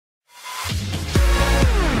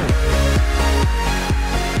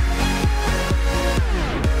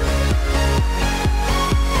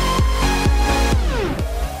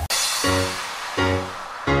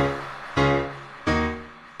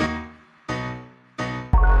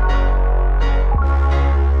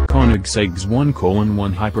KOENIGSEGG's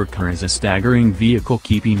 1:1 hypercar is a staggering vehicle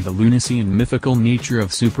keeping the lunacy and mythical nature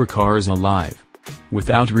of supercars alive.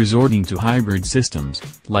 Without resorting to hybrid systems,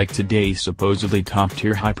 like today's supposedly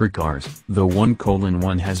top-tier hypercars, the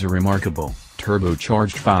 1:1 has a remarkable,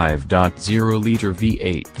 turbocharged 5.0-liter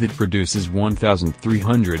V8 that produces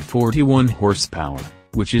 1,341 horsepower,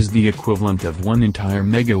 which is the equivalent of one entire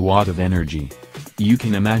megawatt of energy. You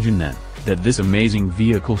can imagine that this amazing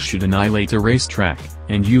vehicle should annihilate a racetrack,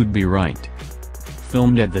 and you'd be right.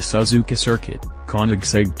 Filmed at the Suzuka circuit,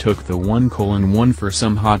 KOENIGSEGG took the 1:1 for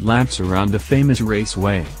some hot laps around the famous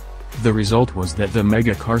raceway. The result was that the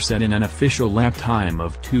megacar set in an official lap time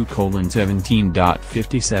of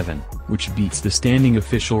 2:17.57, which beats the standing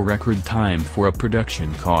official record time for a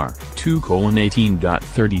production car,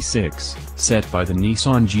 2:18.36, set by the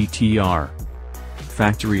Nissan GT-R.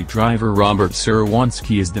 Factory driver Robert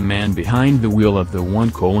Serwanski is the man behind the wheel of the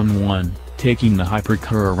 1:1, taking the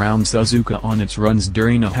hypercar around Suzuka on its runs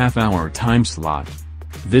during a half-hour time slot.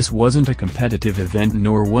 This wasn't a competitive event,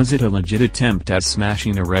 nor was it a legit attempt at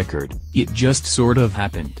smashing a record. It just sort of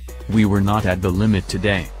happened. We were not at the limit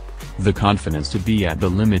today. The confidence to be at the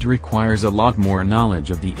limit requires a lot more knowledge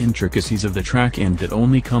of the intricacies of the track, and that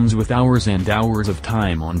only comes with hours and hours of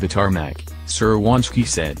time on the tarmac, Serwanski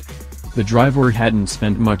said. The driver hadn't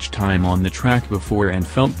spent much time on the track before and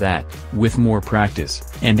felt that, with more practice,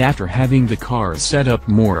 and after having the car set up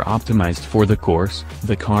more optimized for the course,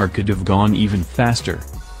 the car could have gone even faster.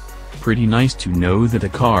 Pretty nice to know that a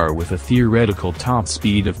car with a theoretical top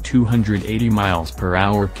speed of 280 miles per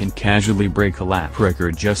hour can casually break a lap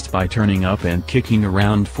record just by turning up and kicking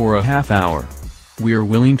around for a half hour. We're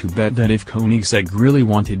willing to bet that if KOENIGSEGG really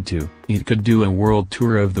wanted to, it could do a world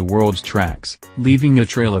tour of the world's tracks, leaving a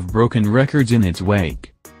trail of broken records in its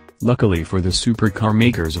wake. Luckily for the supercar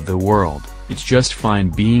makers of the world, it's just fine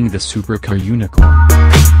being the supercar unicorn.